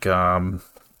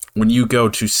when you go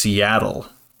to Seattle,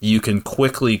 you can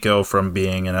quickly go from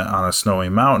being on a snowy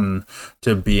mountain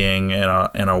to being in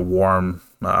a warm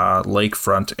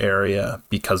lakefront area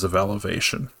because of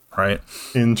elevation. Right.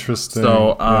 Interesting.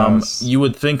 So yes. You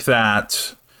would think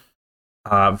that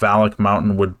Valak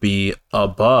Mountain would be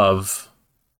above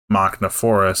Machna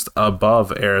Forest, above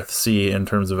Aerith Sea in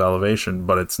terms of elevation,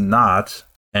 but it's not.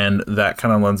 And that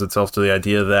kind of lends itself to the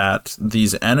idea that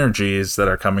these energies that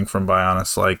are coming from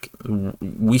Bionis, like,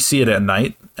 we see it at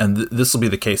night, and this will be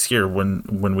the case here when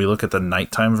we look at the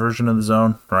nighttime version of the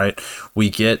zone, right? We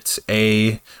get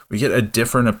a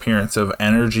different appearance of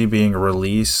energy being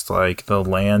released, like the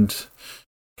land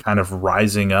kind of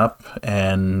rising up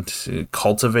and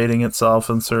cultivating itself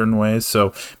in certain ways.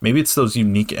 So maybe it's those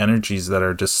unique energies that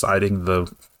are deciding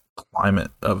the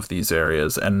climate of these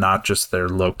areas and not just their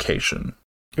location.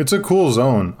 It's a cool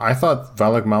zone. I thought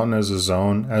Valak Mountain as a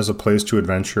zone, as a place to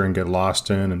adventure and get lost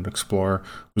in and explore,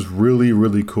 was really,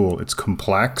 really cool. It's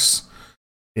complex.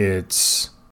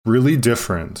 It's really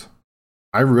different.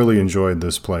 I really enjoyed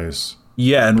this place.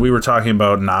 Yeah, and we were talking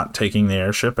about not taking the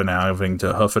airship and having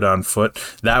to hoof it on foot.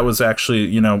 That was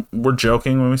actually, we're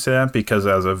joking when we say that, because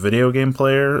as a video game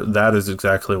player, that is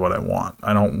exactly what I want.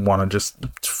 I don't want to just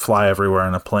fly everywhere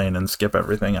in a plane and skip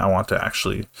everything. I want to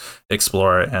actually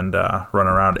explore it and run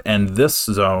around. And this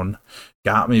zone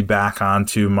got me back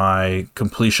onto my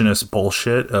completionist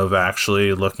bullshit of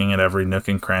actually looking at every nook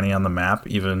and cranny on the map,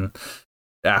 even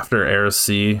after Era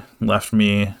C left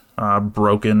me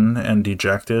broken and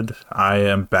dejected. I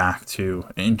am back to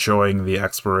enjoying the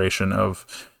exploration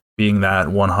of being that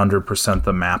 100%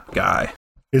 the map guy.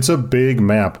 It's a big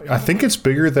map. I think it's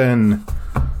bigger than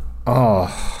what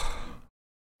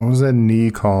was that knee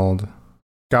called?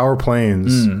 Gower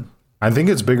Plains. I think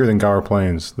it's bigger than Gower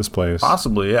Plains, this place.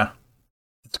 Possibly, yeah.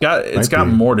 It's got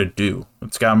more to do.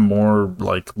 It's got more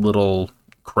like little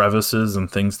crevices and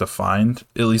things to find,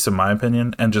 at least in my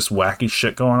opinion, and just wacky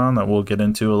shit going on that we'll get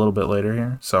into a little bit later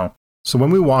here. So when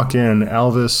we walk in,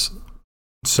 Alvis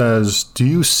says, "Do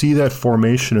you see that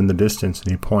formation in the distance?"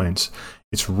 And he points.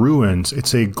 It's ruins.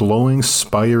 It's a glowing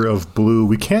spire of blue.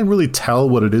 We can't really tell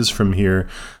what it is from here,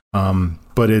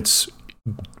 but it's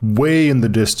way in the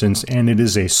distance, and it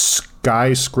is a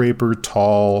skyscraper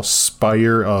tall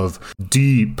spire of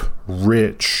deep,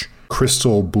 rich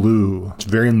crystal blue. It's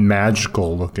very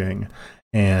magical looking,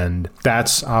 and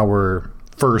that's our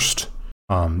first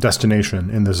destination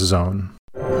in this zone.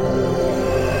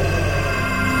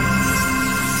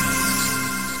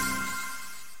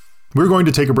 We're going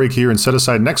to take a break here and set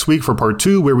aside next week for part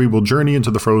 2, where we will journey into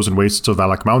the frozen wastes of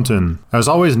Valak Mountain. As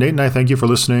always, Nate and I thank you for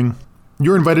listening.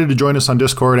 You're invited to join us on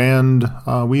Discord, and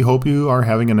we hope you are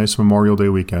having a nice Memorial Day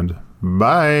weekend.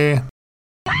 Bye!